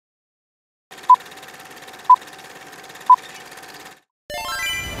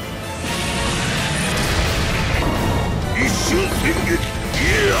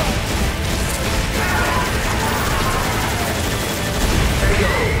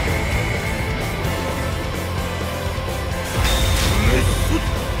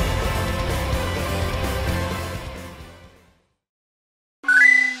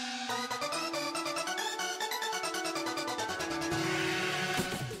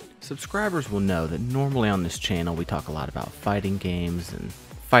Subscribers will know that normally on this channel we talk a lot about fighting games and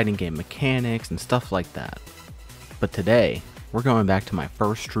fighting game mechanics and stuff like that. But today, we're going back to my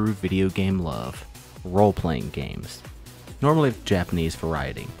first true video game love, role-playing games. Normally of Japanese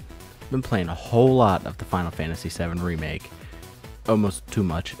variety. I've been playing a whole lot of the Final Fantasy VII Remake, almost too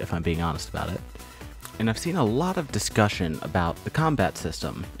much if I'm being honest about it. And I've seen a lot of discussion about the combat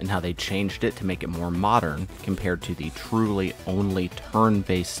system and how they changed it to make it more modern compared to the truly only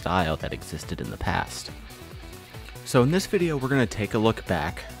turn-based style that existed in the past. So in this video we're going to take a look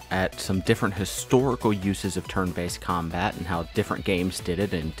back at some different historical uses of turn-based combat and how different games did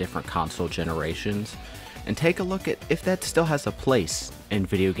it in different console generations, and take a look at if that still has a place in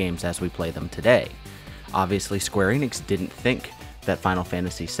video games as we play them today. Obviously Square Enix didn't think that Final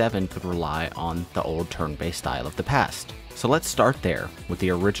Fantasy VII could rely on the old turn-based style of the past. So let's start there with the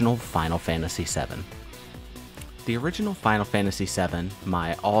original Final Fantasy VII. The original Final Fantasy VII,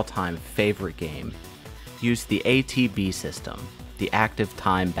 my all-time favorite game, used the ATB system, the Active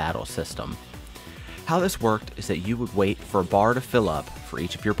Time Battle system. How this worked is that you would wait for a bar to fill up for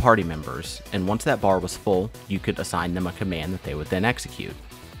each of your party members, and once that bar was full, you could assign them a command that they would then execute.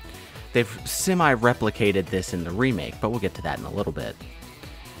 They've semi-replicated this in the remake, but we'll get to that in a little bit.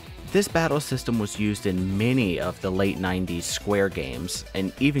 This battle system was used in many of the late 90s Square games,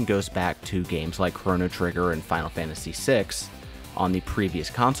 and even goes back to games like Chrono Trigger and Final Fantasy VI on the previous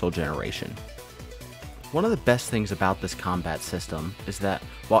console generation. One of the best things about this combat system is that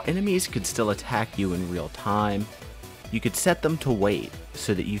while enemies could still attack you in real time, you could set them to wait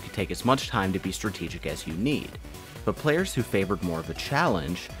so that you could take as much time to be strategic as you need. But players who favored more of a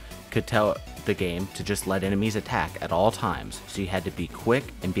challenge could tell the game to just let enemies attack at all times, so you had to be quick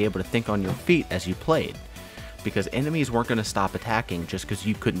and be able to think on your feet as you played, because enemies weren't going to stop attacking just because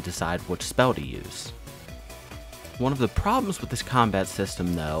you couldn't decide which spell to use. One of the problems with this combat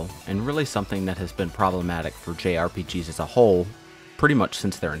system though, and really something that has been problematic for JRPGs as a whole, pretty much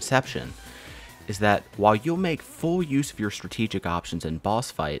since their inception, is that while you'll make full use of your strategic options in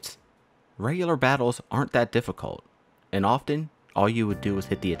boss fights, regular battles aren't that difficult, and often all you would do is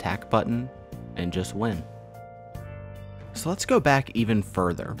hit the attack button and just win. So let's go back even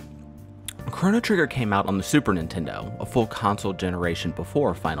further. Chrono Trigger came out on the Super Nintendo, a full console generation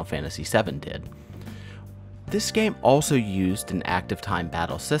before Final Fantasy VII did. This game also used an active time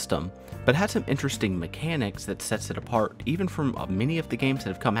battle system, but had some interesting mechanics that sets it apart even from many of the games that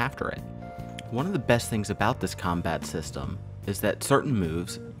have come after it. One of the best things about this combat system is that certain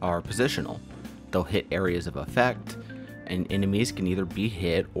moves are positional. They'll hit areas of effect, and enemies can either be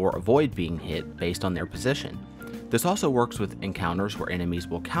hit or avoid being hit based on their position. This also works with encounters where enemies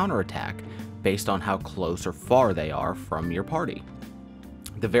will counterattack based on how close or far they are from your party.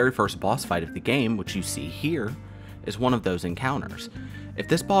 The very first boss fight of the game, which you see here, is one of those encounters. If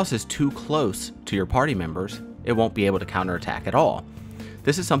this boss is too close to your party members, it won't be able to counterattack at all.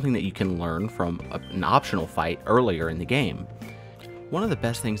 This is something that you can learn from an optional fight earlier in the game. One of the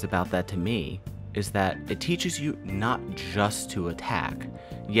best things about that to me is that it teaches you not just to attack.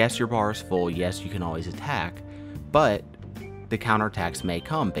 Yes, your bar is full, yes, you can always attack, but the counterattacks may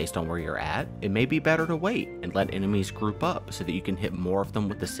come based on where you're at. It may be better to wait and let enemies group up so that you can hit more of them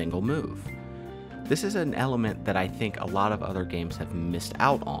with a single move. This is an element that I think a lot of other games have missed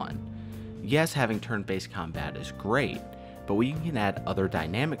out on. Yes, having turn-based combat is great, but when you can add other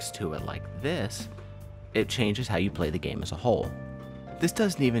dynamics to it like this, it changes how you play the game as a whole. This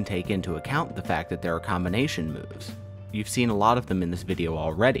doesn't even take into account the fact that there are combination moves. You've seen a lot of them in this video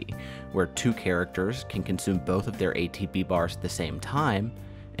already, where two characters can consume both of their ATB bars at the same time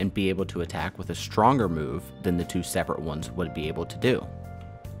and be able to attack with a stronger move than the two separate ones would be able to do.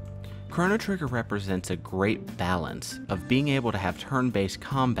 Chrono Trigger represents a great balance of being able to have turn-based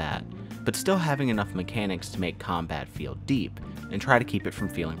combat, but still having enough mechanics to make combat feel deep and try to keep it from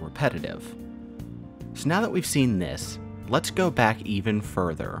feeling repetitive. So now that we've seen this, let's go back even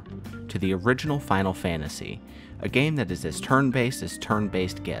further to the original Final Fantasy, a game that is as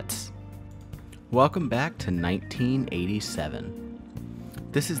turn-based gets. Welcome back to 1987.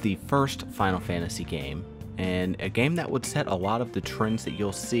 This is the first Final Fantasy game, and a game that would set a lot of the trends that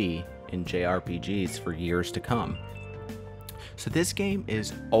you'll see in JRPGs for years to come. So this game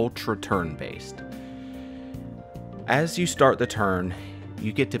is ultra turn-based. As you start the turn,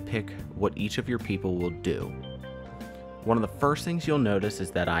 you get to pick what each of your people will do. One of the first things you'll notice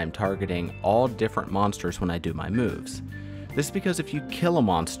is that I am targeting all different monsters when I do my moves. This is because if you kill a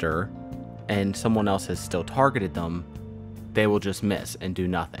monster and someone else has still targeted them, they will just miss and do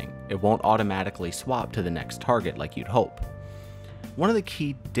nothing. It won't automatically swap to the next target like you'd hope. One of the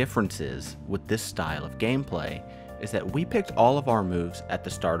key differences with this style of gameplay is that we picked all of our moves at the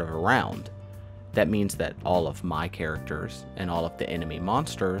start of a round. That means that all of my characters and all of the enemy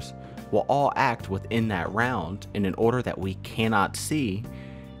monsters will all act within that round in an order that we cannot see,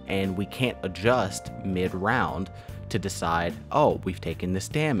 and we can't adjust mid-round to decide, oh, we've taken this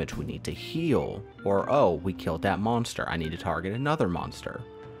damage, we need to heal, or oh, we killed that monster, I need to target another monster.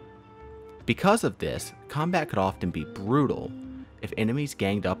 Because of this, combat could often be brutal. If enemies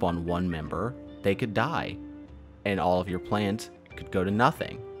ganged up on one member, they could die, and all of your plans could go to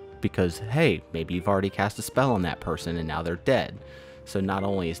nothing. Because, hey, maybe you've already cast a spell on that person and now they're dead. So not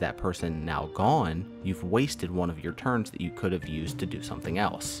only is that person now gone, you've wasted one of your turns that you could have used to do something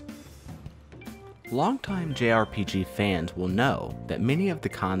else. Longtime JRPG fans will know that many of the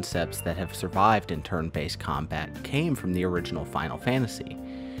concepts that have survived in turn-based combat came from the original Final Fantasy.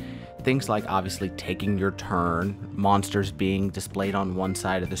 Things like obviously taking your turn, monsters being displayed on one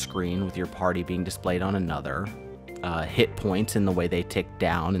side of the screen with your party being displayed on another, hit points and the way they tick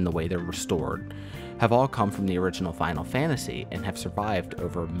down and the way they're restored, have all come from the original Final Fantasy and have survived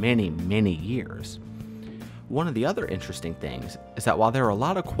over many, many years. One of the other interesting things is that while there are a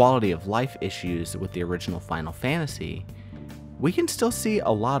lot of quality of life issues with the original Final Fantasy, we can still see a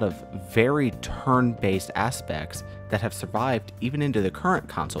lot of very turn-based aspects that have survived even into the current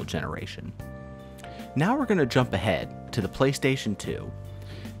console generation. Now we're going to jump ahead to the PlayStation 2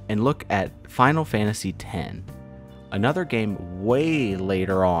 and look at Final Fantasy X, another game way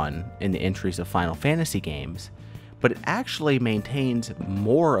later on in the entries of Final Fantasy games, but it actually maintains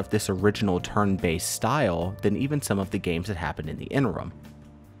more of this original turn-based style than even some of the games that happened in the interim.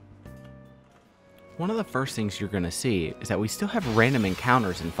 One of the first things you're going to see is that we still have random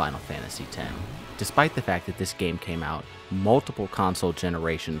encounters in Final Fantasy X, despite the fact that this game came out multiple console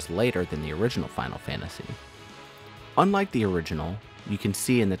generations later than the original Final Fantasy. Unlike the original, you can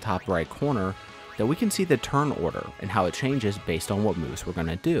see in the top right corner that we can see the turn order and how it changes based on what moves we're going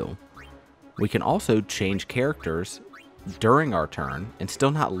to do. We can also change characters during our turn and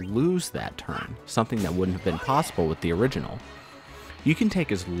still not lose that turn, something that wouldn't have been possible with the original. You can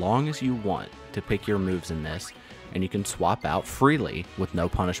take as long as you want to pick your moves in this, and you can swap out freely with no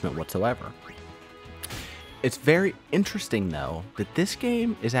punishment whatsoever. It's very interesting though that this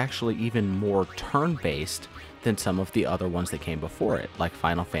game is actually even more turn-based than some of the other ones that came before it, like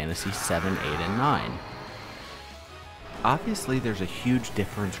Final Fantasy 7, 8, and 9. Obviously there's a huge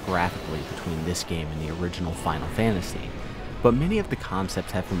difference graphically between this game and the original Final Fantasy, but many of the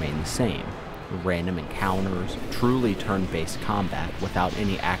concepts have remained the same. Random encounters, truly turn-based combat without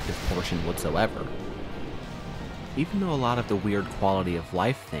any active portion whatsoever. Even though a lot of the weird quality of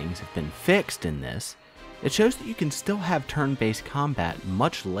life things have been fixed in this, it shows that you can still have turn-based combat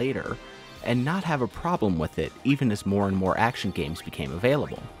much later and not have a problem with it even as more and more action games became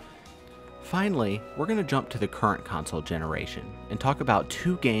available. Finally, we're going to jump to the current console generation and talk about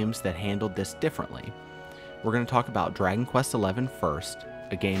two games that handled this differently. We're going to talk about Dragon Quest XI first,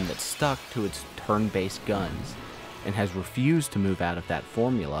 a game that stuck to its turn-based guns and has refused to move out of that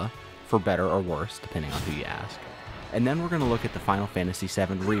formula, for better or worse, depending on who you ask. And then we're going to look at the Final Fantasy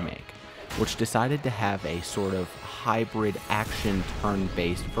VII Remake, which decided to have a sort of hybrid action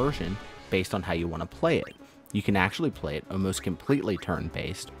turn-based version based on how you want to play it. You can actually play it almost completely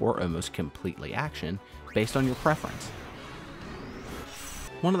turn-based or almost completely action based on your preference.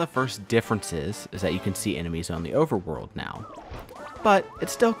 One of the first differences is that you can see enemies on the overworld now, but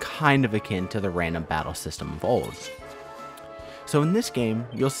it's still kind of akin to the random battle system of old. So in this game,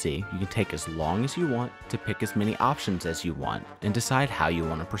 you'll see you can take as long as you want to pick as many options as you want and decide how you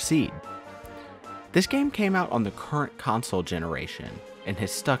want to proceed. This game came out on the current console generation and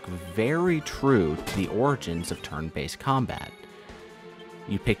has stuck very true to the origins of turn-based combat.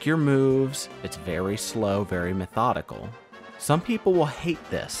 You pick your moves, it's very slow, very methodical. Some people will hate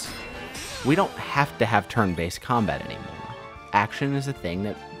this. We don't have to have turn-based combat anymore. Action is a thing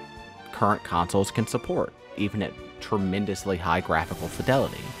that current consoles can support, even at tremendously high graphical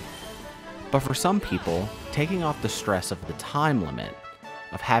fidelity. But for some people, taking off the stress of the time limit,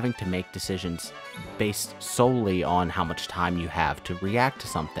 of having to make decisions based solely on how much time you have to react to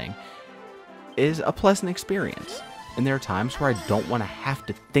something, is a pleasant experience. And there are times where I don't want to have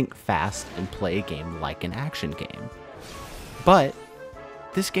to think fast and play a game like an action game. But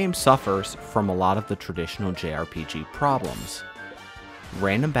this game suffers from a lot of the traditional JRPG problems.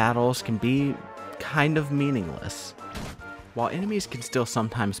 Random battles can be kind of meaningless. While enemies can still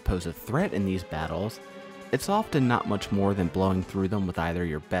sometimes pose a threat in these battles, it's often not much more than blowing through them with either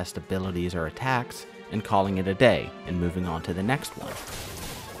your best abilities or attacks and calling it a day and moving on to the next one.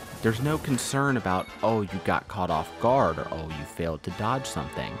 There's no concern about, oh, you got caught off guard or oh, you failed to dodge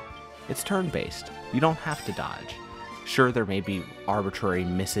something. It's turn-based. You don't have to dodge. Sure, there may be arbitrary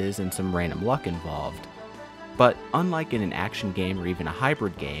misses and some random luck involved, but unlike in an action game or even a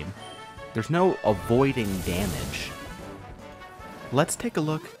hybrid game, there's no avoiding damage. Let's take a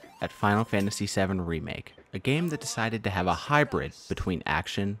look at Final Fantasy VII Remake, a game that decided to have a hybrid between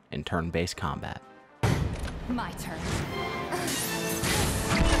action and turn-based combat. My turn.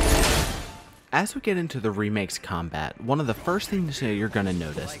 As we get into the remake's combat, one of the first things that you're going to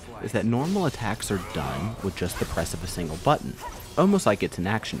notice is that normal attacks are done with just the press of a single button, almost like it's an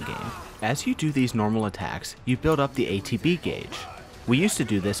action game. As you do these normal attacks, you build up the ATB gauge. We used to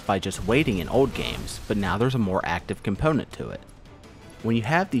do this by just waiting in old games, but now there's a more active component to it. When you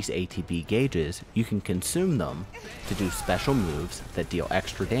have these ATB gauges, you can consume them to do special moves that deal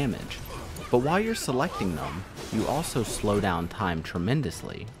extra damage. But while you're selecting them, you also slow down time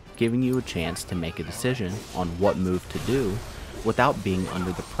tremendously, giving you a chance to make a decision on what move to do without being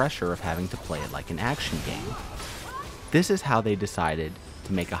under the pressure of having to play it like an action game. This is how they decided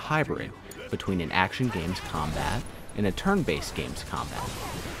to make a hybrid between an action game's combat and a turn-based game's combat.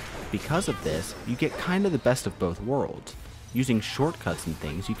 Because of this, you get kind of the best of both worlds. Using shortcuts and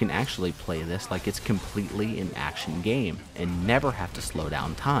things, you can actually play this like it's completely an action game and never have to slow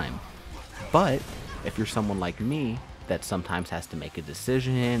down time. But if you're someone like me that sometimes has to make a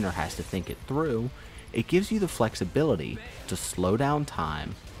decision or has to think it through, it gives you the flexibility to slow down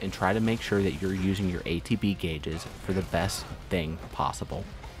time and try to make sure that you're using your ATB gauges for the best thing possible.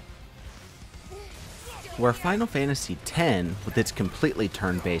 Where Final Fantasy X, with its completely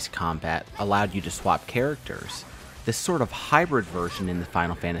turn-based combat, allowed you to swap characters, this sort of hybrid version in the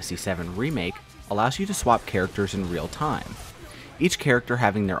Final Fantasy VII Remake allows you to swap characters in real time, each character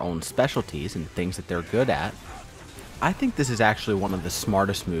having their own specialties and things that they're good at. I think this is actually one of the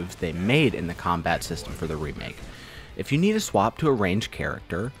smartest moves they made in the combat system for the remake. If you need a swap to a ranged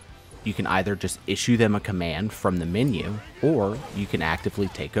character, you can either just issue them a command from the menu, or you can actively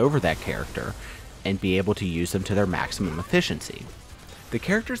take over that character and be able to use them to their maximum efficiency. The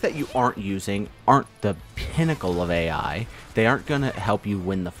characters that you aren't using aren't the pinnacle of AI. They aren't going to help you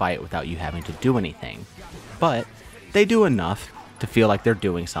win the fight without you having to do anything, but they do enough to feel like they're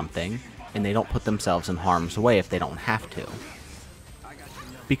doing something, and they don't put themselves in harm's way if they don't have to.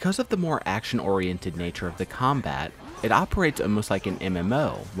 Because of the more action-oriented nature of the combat, it operates almost like an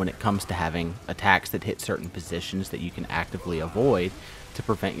MMO when it comes to having attacks that hit certain positions that you can actively avoid to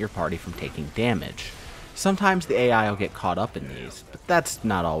prevent your party from taking damage. Sometimes the AI will get caught up in these, but that's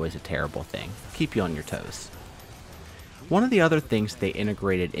not always a terrible thing. Keep you on your toes. One of the other things they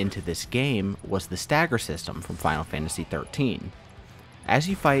integrated into this game was the stagger system from Final Fantasy XIII. As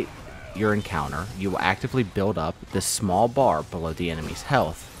you fight your encounter, you will actively build up this small bar below the enemy's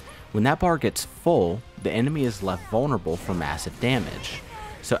health. When that bar gets full, the enemy is left vulnerable for massive damage.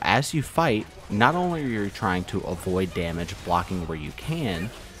 So as you fight, not only are you trying to avoid damage blocking where you can,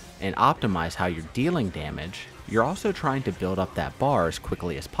 and optimize how you're dealing damage, you're also trying to build up that bar as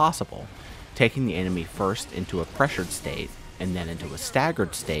quickly as possible, taking the enemy first into a pressured state, and then into a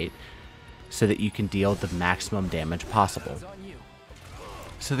staggered state, so that you can deal the maximum damage possible.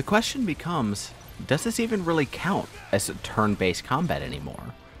 So the question becomes, does this even really count as a turn-based combat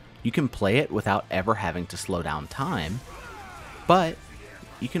anymore? You can play it without ever having to slow down time, but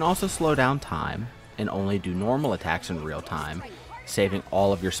you can also slow down time and only do normal attacks in real time, saving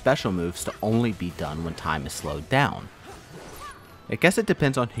all of your special moves to only be done when time is slowed down. I guess it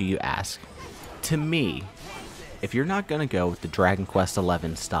depends on who you ask. To me, if you're not going to go with the Dragon Quest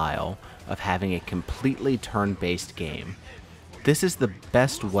XI style of having a completely turn-based game, this is the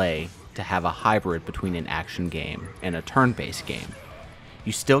best way to have a hybrid between an action game and a turn-based game.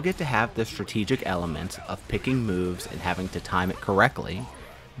 You still get to have the strategic elements of picking moves and having to time it correctly,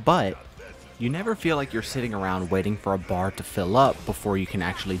 but you never feel like you're sitting around waiting for a bar to fill up before you can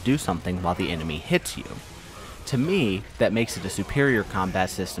actually do something while the enemy hits you. To me, that makes it a superior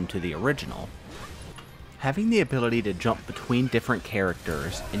combat system to the original. Having the ability to jump between different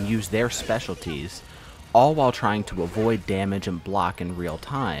characters and use their specialties, all while trying to avoid damage and block in real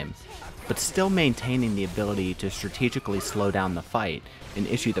time, but still maintaining the ability to strategically slow down the fight and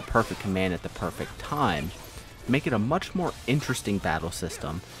issue the perfect command at the perfect time, make it a much more interesting battle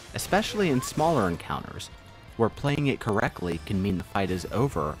system, especially in smaller encounters, where playing it correctly can mean the fight is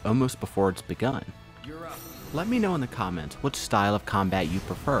over almost before it's begun. Let me know in the comments which style of combat you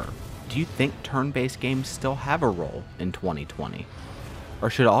prefer. Do you think turn-based games still have a role in 2020? Or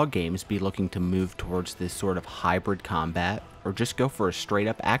should all games be looking to move towards this sort of hybrid combat, or just go for a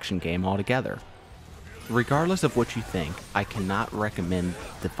straight-up action game altogether? Regardless of what you think, I cannot recommend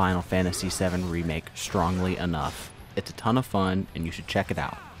the Final Fantasy VII Remake strongly enough. It's a ton of fun, and you should check it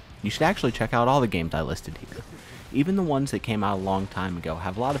out. You should actually check out all the games I listed here. Even the ones that came out a long time ago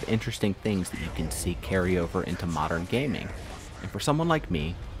have a lot of interesting things that you can see carry over into modern gaming. And for someone like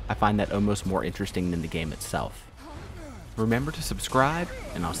me, I find that almost more interesting than the game itself. Remember to subscribe,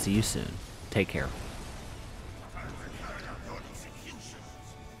 and I'll see you soon. Take care.